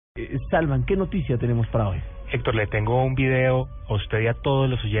Salvan, ¿qué noticia tenemos para hoy? Héctor, le tengo un video a usted y a todos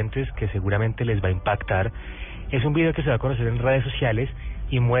los oyentes que seguramente les va a impactar. Es un video que se va a conocer en redes sociales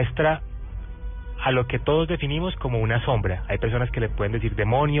y muestra a lo que todos definimos como una sombra. Hay personas que le pueden decir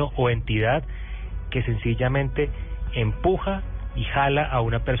demonio o entidad, que sencillamente empuja y jala a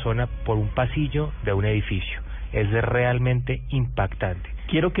una persona por un pasillo de un edificio. Es realmente impactante.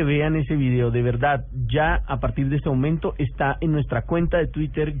 Quiero que vean ese video, de verdad. Ya a partir de este momento está en nuestra cuenta de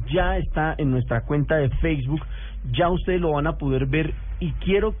Twitter, ya está en nuestra cuenta de Facebook, ya ustedes lo van a poder ver y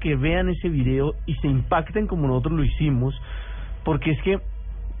quiero que vean ese video y se impacten como nosotros lo hicimos, porque es que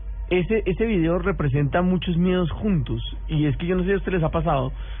ese video representa muchos miedos juntos. Y es que yo no sé si a ustedes les ha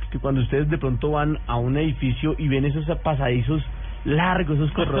pasado que cuando ustedes de pronto van a un edificio y ven esos pasadizos largos,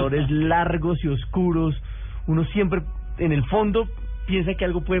 esos corredores largos y oscuros, uno siempre en el fondo piensa que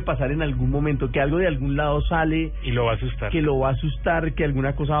algo puede pasar en algún momento, que algo de algún lado sale y lo va a asustar, que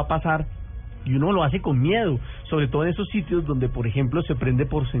alguna cosa va a pasar, y uno lo hace con miedo, sobre todo en esos sitios donde, por ejemplo, se prende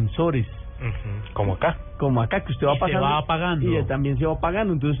por sensores. Como acá, que usted va pasando se va apagando y también se va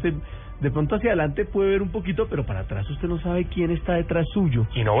apagando. Entonces usted de pronto hacia adelante puede ver un poquito, pero para atrás usted no sabe quién está detrás suyo.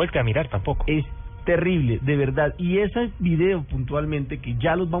 Y no vuelve a mirar tampoco. Es terrible, de verdad. Y ese video puntualmente, que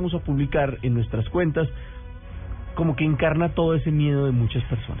ya los vamos a publicar en nuestras cuentas, como que encarna todo ese miedo de muchas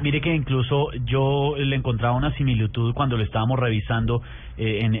personas. Mire que incluso yo le encontraba una similitud cuando lo estábamos revisando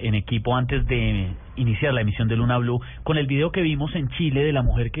en equipo antes de iniciar la emisión de Luna Blue, con el video que vimos en Chile de la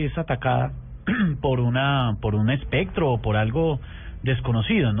mujer que es atacada por un espectro o por algo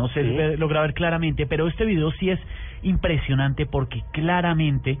desconocido. No sé si logra ver claramente, pero este video sí es impresionante porque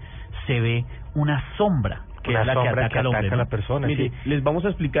claramente se ve una sombra. Que una es la sombra que ataca al hombre, a la persona. Mire, sí. Les vamos a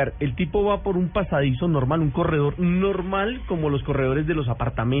explicar. El tipo va por un pasadizo normal, un corredor normal, como los corredores de los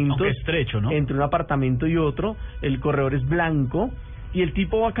apartamentos. Aunque estrecho, ¿no? Entre un apartamento y otro, el corredor es blanco y el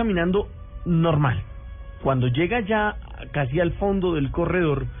tipo va caminando normal. Cuando llega ya casi al fondo del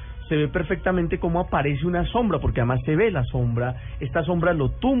corredor, se ve perfectamente cómo aparece una sombra, porque además se ve la sombra. Esta sombra lo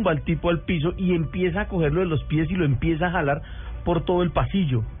tumba al tipo al piso y empieza a cogerlo de los pies y lo empieza a jalar por todo el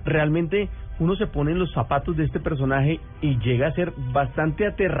pasillo. Realmente uno se pone en los zapatos de este personaje y llega a ser bastante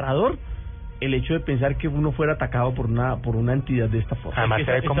aterrador el hecho de pensar que uno fuera atacado por una entidad de esta forma. Además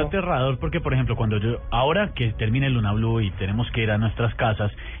es aterrador porque, por ejemplo, cuando ahora que termine Luna Blue y tenemos que ir a nuestras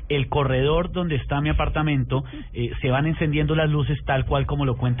casas, el corredor donde está mi apartamento, se van encendiendo las luces tal cual como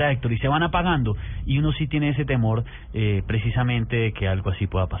lo cuenta Héctor y se van apagando, y uno sí tiene ese temor precisamente de que algo así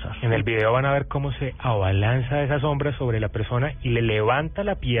pueda pasar. En el video van a ver cómo se abalanza esa sombra sobre la persona y le levanta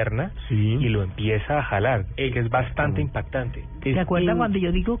la pierna y lo empieza a jalar, que es bastante impactante. ¿Se acuerdan cuando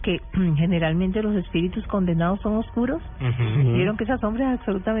yo digo que generalmente los espíritus condenados son oscuros? ¿Vieron que esa sombra es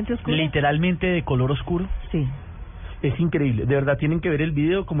absolutamente oscura? Literalmente de color oscuro. Sí. Es increíble, de verdad tienen que ver el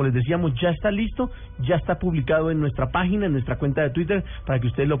video. Como les decíamos, ya está listo, ya está publicado en nuestra página, en nuestra cuenta de Twitter, para que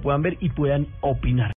ustedes lo puedan ver y puedan opinar.